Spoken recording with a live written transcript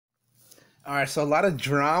All right, so a lot of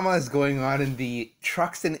drama is going on in the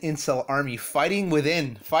Truxton incel army, fighting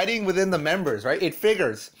within the members, right? It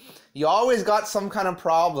figures. You always got some kind of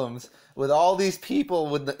problems with all these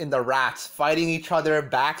people in the rats, fighting each other,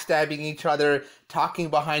 backstabbing each other, talking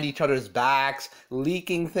behind each other's backs,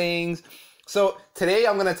 leaking things. So today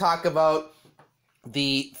I'm going to talk about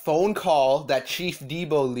the phone call that Chief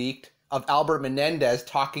Debo leaked of Albert Menendez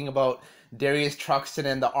talking about Darius Truxton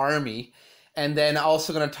and the army. And then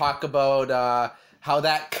also going to talk about how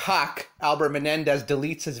that cuck, Albert Menendez,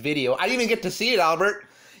 deletes his video. I didn't even get to see it, Albert.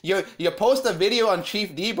 You post a video on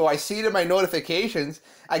Chief Debo. I see it in my notifications.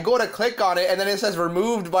 I go to click on it, and then it says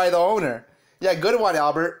removed by the owner. Yeah, good one,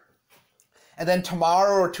 Albert. And then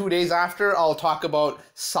tomorrow or 2 days after, I'll talk about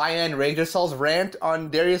Cyan Rangercell's rant on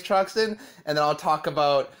Darius Truxton. And then I'll talk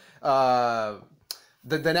about... the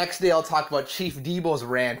next day, I'll talk about Chief Debo's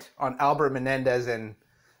rant on Albert Menendez and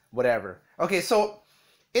whatever. Okay, so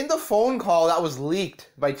in the phone call that was leaked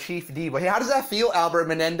by Chief Debo, hey, how does that feel, Albert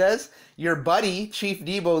Menendez? Your buddy, Chief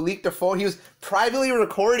Debo, leaked a phone. He was privately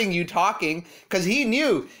recording you talking because he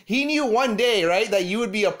knew one day, right, that you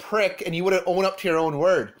would be a prick and you wouldn't own up to your own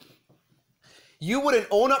word. You wouldn't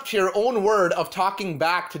own up to your own word of talking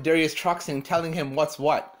back to Darius Truxton, telling him what's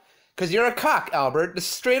what. Because you're a cuck, Albert.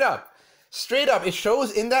 Just straight up. Straight up, it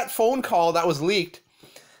shows in that phone call that was leaked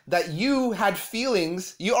that you had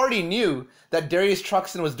feelings. You already knew that Darius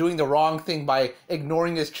Truxton was doing the wrong thing by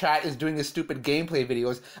ignoring his chat, is doing his stupid gameplay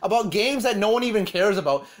videos about games that no one even cares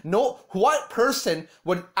about. What person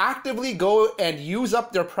would actively go and use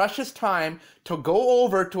up their precious time to go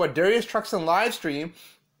over to a Darius Truxton live stream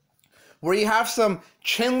where you have some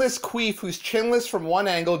chinless queef who's chinless from one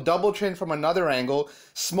angle, double chin from another angle,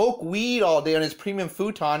 smoke weed all day on his premium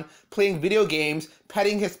futon, playing video games,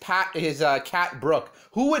 petting his cat Brooke.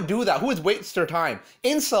 Who would do that? Who would waste their time?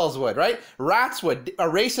 Incels would, right? Rats would. A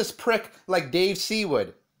racist prick like Dave C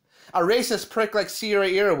would. A racist prick like Sierra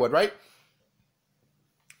Era would, right?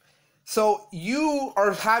 So you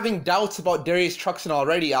are having doubts about Darius Truxton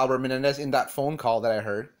already, Albert Menendez, in that phone call that I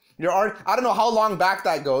heard. I don't know how long back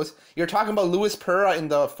that goes. You're talking about Luis Pereira in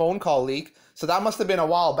the phone call leak. So that must have been a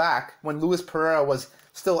while back when Luis Pereira was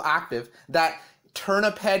still active. That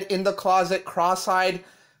turnip head in the closet, cross-eyed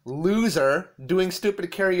loser doing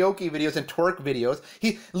stupid karaoke videos and twerk videos.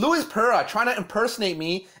 Luis Pereira trying to impersonate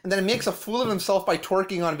me and then makes a fool of himself by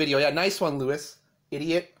twerking on video. Yeah, nice one, Luis.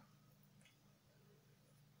 Idiot.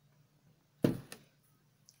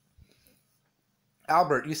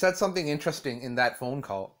 Albert, you said something interesting in that phone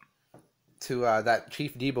call to that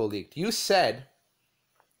Chief Debo leaked. You said,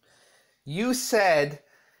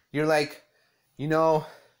 you're like, you know,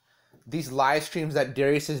 these live streams that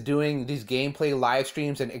Darius is doing, these gameplay live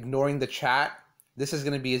streams and ignoring the chat, this is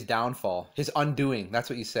going to be his downfall, his undoing. That's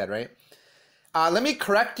what you said, right? Let me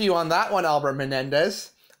correct you on that one, Albert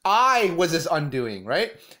Menendez. I was his undoing,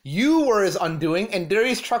 right? You were his undoing, and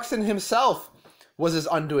Darius Truxton himself was his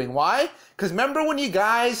undoing. Why? Because remember when you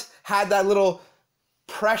guys had that little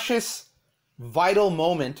precious, vital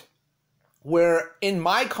moment where in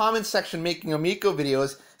my comment section making Amico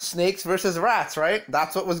videos, snakes versus rats, right?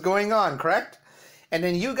 That's what was going on, correct? And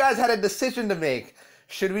then you guys had a decision to make.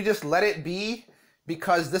 Should we just let it be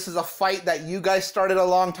because this is a fight that you guys started a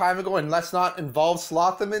long time ago and let's not involve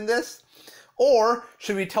 5lotham in this? Or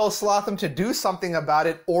should we tell 5lotham to do something about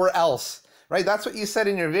it or else, right? That's what you said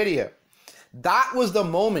in your video. That was the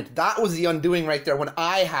moment. That was the undoing right there when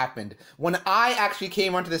I happened. When I actually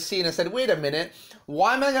came onto the scene and said, wait a minute,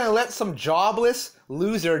 why am I going to let some jobless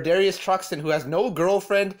loser, Darius Truxton, who has no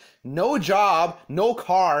girlfriend, no job, no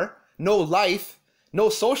car, no life, no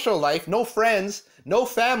social life, no friends, no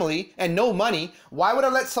family, and no money, why would I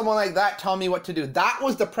let someone like that tell me what to do? That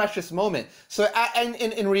was the precious moment. So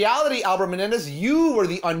in reality, Albert Menendez, you were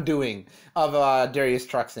the undoing of Darius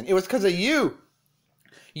Truxton. It was because of you.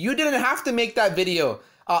 You didn't have to make that video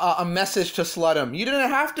a message to 5lotham. You didn't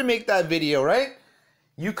have to make that video, right?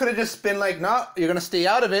 You could have just been like, no, you're going to stay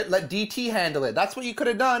out of it. Let DT handle it. That's what you could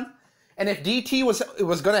have done. And if DT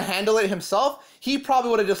was going to handle it himself, he probably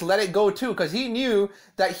would have just let it go too because he knew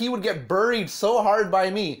that he would get buried so hard by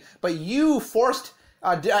me. But you forced,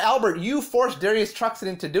 Albert, you forced Darius Truxton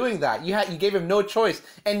into doing that. You gave him no choice.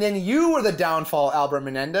 And then you were the downfall, Albert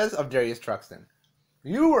Menendez, of Darius Truxton.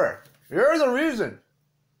 You were. You're the reason.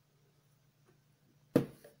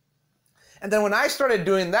 And then when I started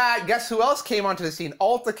doing that, guess who else came onto the scene?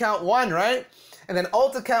 Alt Account 1, right? And then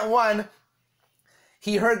Alt Account 1,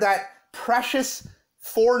 he heard that precious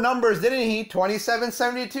 4 numbers, didn't he?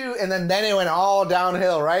 2772. And then it went all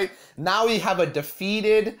downhill, right? Now we have a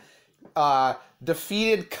defeated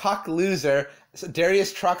cuck loser,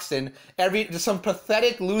 Darius Truxton, just some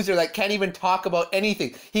pathetic loser that can't even talk about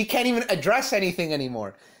anything. He can't even address anything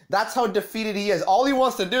anymore. That's how defeated he is. All he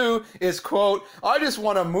wants to do is quote, I just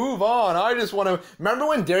want to move on. I just want to... Remember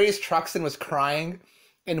when Darius Truxton was crying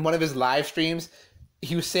in one of his live streams?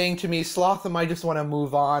 He was saying to me, Slotham, I just want to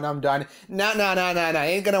move on. I'm done. No.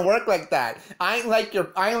 Ain't gonna work like that. I ain't like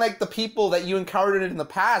the people that you encountered in the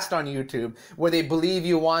past on YouTube, where they believe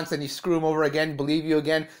you once and you screw them over again, believe you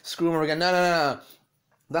again, screw them over again. No.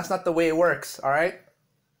 That's not the way it works, all right?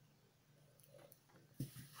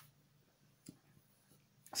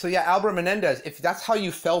 So yeah, Albert Menendez, if that's how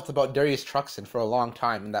you felt about Darius Truxton for a long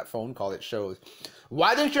time in that phone call, it shows.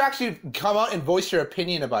 Why didn't you actually come out and voice your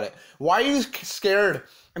opinion about it? Why are you scared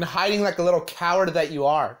and hiding like a little coward that you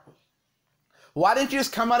are? Why didn't you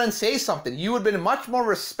just come out and say something? You would have been much more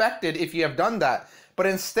respected if you have done that. But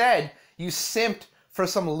instead, you simped for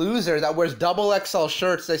some loser that wears double XL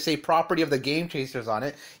shirts that say property of the Game Chasers on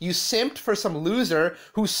it. You simped for some loser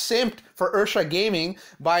who simped for Ursha Gaming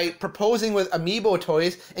by proposing with Amiibo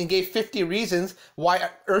toys and gave 50 reasons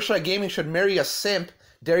why Ursha Gaming should marry a simp,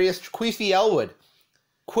 Darius Queefy Elwood.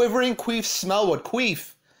 Quivering Queef Smellwood.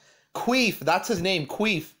 Queef. Queef. That's his name.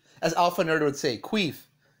 Queef. As Alpha Nerd would say. Queef.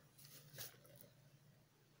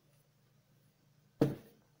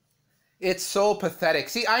 It's so pathetic.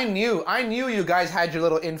 See, I knew you guys had your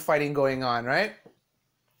little infighting going on, right?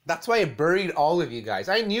 That's why I buried all of you guys.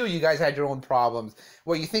 I knew you guys had your own problems.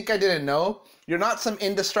 What, you think I didn't know? You're not some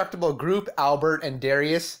indestructible group, Albert and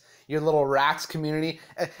Darius. Your little rats community.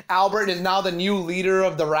 Albert is now the new leader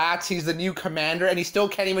of the rats. He's the new commander, and he still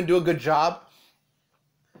can't even do a good job.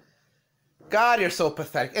 God, you're so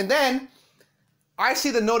pathetic. And then I see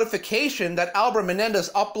the notification that Albert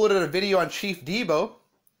Menendez uploaded a video on Chief Debo.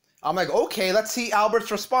 I'm like, okay, let's see Albert's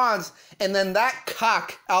response. And then that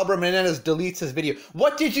cock, Albert Menendez, deletes his video.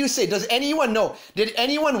 What did you say? Does anyone know? Did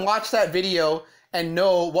anyone watch that video and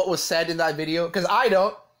know what was said in that video? Because I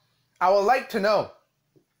don't. I would like to know.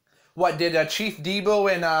 What, did Chief Debo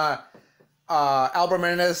and Albert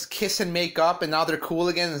Menendez kiss and make up and now they're cool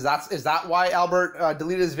again? Is that why Albert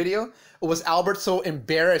deleted his video? Or was Albert so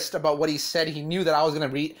embarrassed about what he said he knew that I was going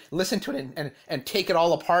to listen to it and take it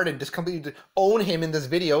all apart and just completely own him in this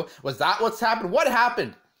video? Was that what's happened? What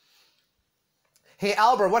happened? Hey,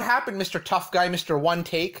 Albert, what happened, Mr. Tough Guy, Mr. One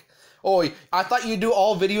Take? Oh, I thought you do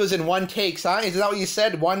all videos in one take, huh? Is that what you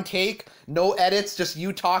said? One take? No edits, just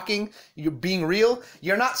you talking? You're being real?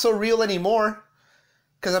 You're not so real anymore.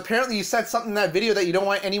 Because apparently you said something in that video that you don't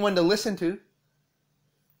want anyone to listen to.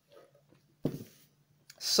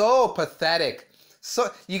 So pathetic. So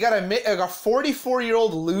you got a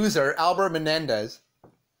 44-year-old loser, Albert Menendez.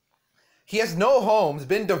 He has no homes,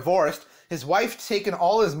 been divorced. His wife's taken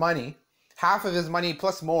all his money. Half of his money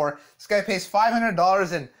plus more. This guy pays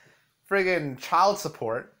 $500 in friggin' child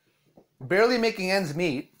support, barely making ends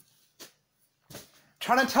meet,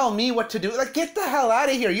 trying to tell me what to do. Like, get the hell out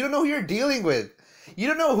of here. You don't know who you're dealing with. You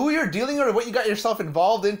don't know who you're dealing with or what you got yourself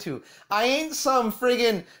involved into. I ain't some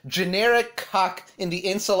friggin' generic cuck in the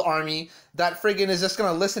incel army that friggin' is just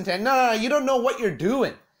gonna listen to it. No, you don't know what you're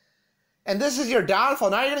doing. And this is your downfall.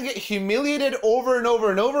 Now you're gonna get humiliated over and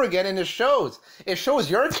over and over again, and it shows. It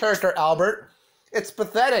shows your character, Albert. It's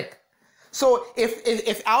pathetic. So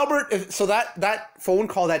if Albert, so that phone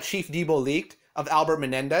call that Chief Debo leaked of Albert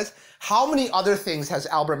Menendez, how many other things has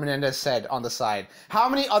Albert Menendez said on the side? How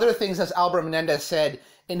many other things has Albert Menendez said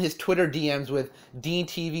in his Twitter DMs with Dean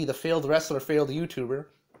TV, the failed wrestler, failed YouTuber,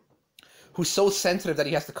 who's so sensitive that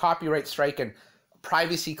he has to copyright strike and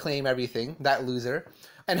privacy claim everything, that loser?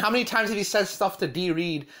 And how many times have he said stuff to D.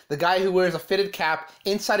 Reed, the guy who wears a fitted cap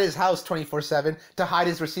inside his house 24/7 to hide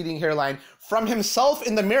his receding hairline from himself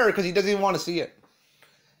in the mirror because he doesn't even want to see it?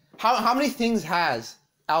 How many things has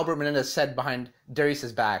Albert Menendez said behind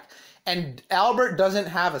Darius's back? And Albert doesn't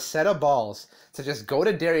have a set of balls to just go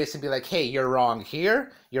to Darius and be like, hey, you're wrong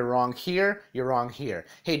here, you're wrong here, you're wrong here.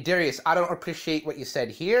 Hey, Darius, I don't appreciate what you said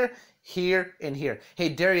here, here, and here. Hey,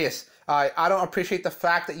 Darius, I don't appreciate the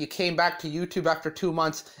fact that you came back to YouTube after 2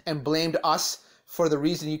 months and blamed us for the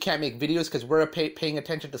reason you can't make videos because we're paying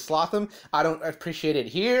attention to Slotham. I don't appreciate it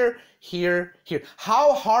here, here, here.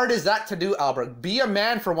 How hard is that to do, Albert? Be a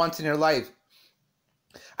man for once in your life.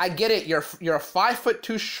 I get it. You're a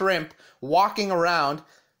 5'2" shrimp walking around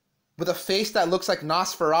with a face that looks like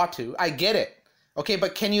Nosferatu. I get it. Okay,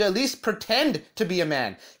 but can you at least pretend to be a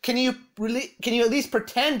man? Can you at least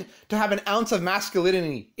pretend to have an ounce of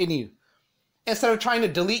masculinity in you? Instead of trying to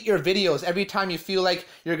delete your videos every time you feel like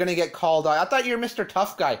you're going to get called out. I thought you're Mr.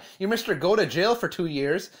 Tough Guy. You're Mr. Go to Jail for 2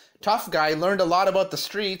 years. Tough Guy, learned a lot about the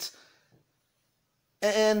streets.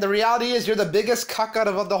 And the reality is you're the biggest cuck out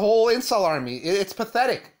of the whole incel army. It's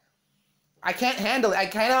pathetic. I can't handle it. I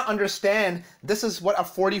cannot understand this is what a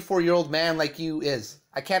 44-year-old man like you is.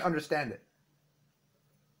 I can't understand it.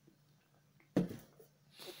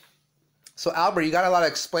 So Albert, you got a lot of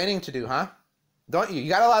explaining to do, huh? Don't you? You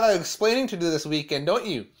got a lot of explaining to do this weekend, don't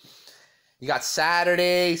you? You got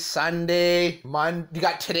Saturday, Sunday, Monday, you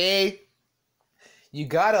got today. You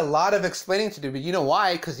got a lot of explaining to do, but you know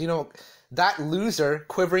why? Because, you know, that loser,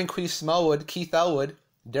 Quivering Keith Elwood,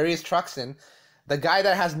 Darius Truxton, the guy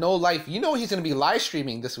that has no life, you know he's going to be live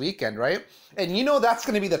streaming this weekend, right? And you know that's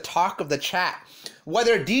going to be the talk of the chat.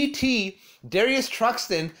 Whether DT, Darius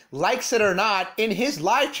Truxton, likes it or not, in his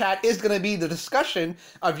live chat is going to be the discussion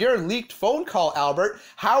of your leaked phone call, Albert.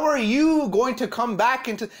 How are you going to come back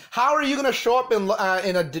into... How are you going to show up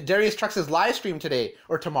in a Darius Truxton's live stream today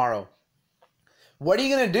or tomorrow? What are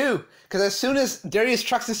you going to do? Because as soon as Darius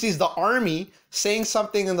Truxton sees the army saying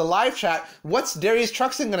something in the live chat, what's Darius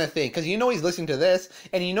Truxton going to think? Because you know he's listening to this,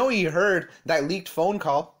 and you know he heard that leaked phone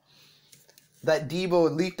call that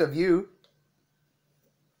Debo leaked of you.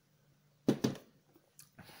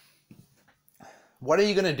 What are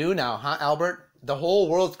you going to do now, huh, Albert? The whole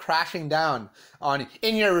world's crashing down on...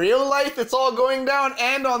 In your real life, it's all going down,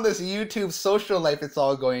 and on this YouTube social life, it's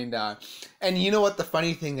all going down. And you know what the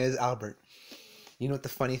funny thing is, Albert? You know what the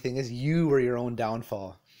funny thing is? You were your own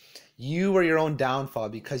downfall. You were your own downfall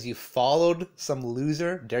because you followed some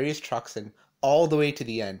loser, Darius Truxton, all the way to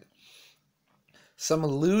the end. Some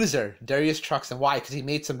loser, Darius Truxton. Why? Because he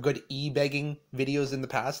made some good e-begging videos in the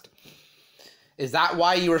past? Is that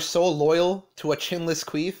why you were so loyal to a chinless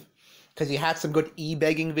queef? Because you had some good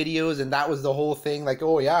e-begging videos and that was the whole thing? Like,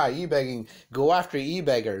 oh yeah, e-begging. Go after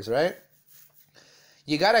e-beggars, right?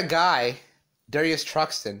 You got a guy, Darius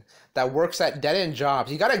Truxton, that works at dead-end jobs.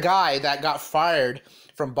 You got a guy that got fired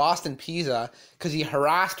from Boston Pizza because he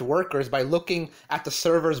harassed workers by looking at the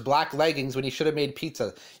server's black leggings when he should have made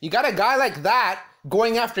pizza. You got a guy like that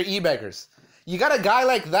going after e-beggars. You got a guy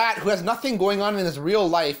like that who has nothing going on in his real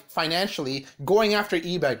life financially going after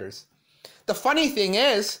e-beggars. The funny thing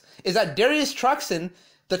is that Darius Truxton,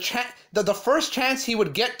 the first chance he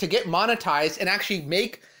would get to get monetized and actually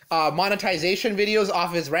make monetization videos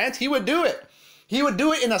off his rants, he would do it. He would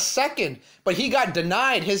do it in a second, but he got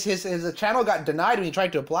denied. His channel got denied when he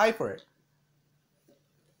tried to apply for it.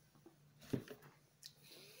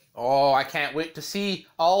 Oh, I can't wait to see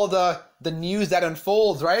all the news that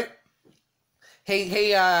unfolds, right?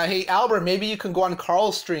 Hey, Albert, maybe you can go on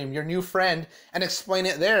Carl's stream, your new friend, and explain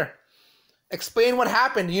it there. Explain what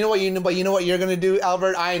happened. You know what you're gonna do,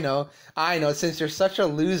 Albert? I know. Since you're such a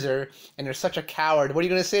loser and you're such a coward, what are you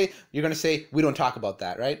gonna say? You're gonna say we don't talk about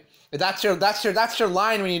that, right? That's your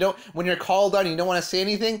line when you're called on and you don't want to say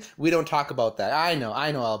anything. We don't talk about that. I know,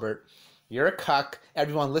 Albert. You're a cuck.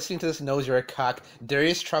 Everyone listening to this knows you're a cuck.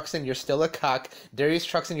 Darius Truxton, you're still a cuck. Darius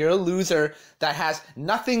Truxton, you're a loser that has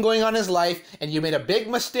nothing going on in his life, and you made a big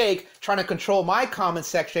mistake trying to control my comment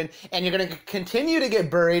section, and you're going to continue to get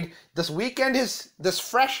buried. This weekend is this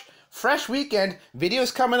fresh weekend.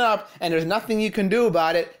 Videos coming up, and there's nothing you can do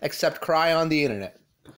about it except cry on the internet.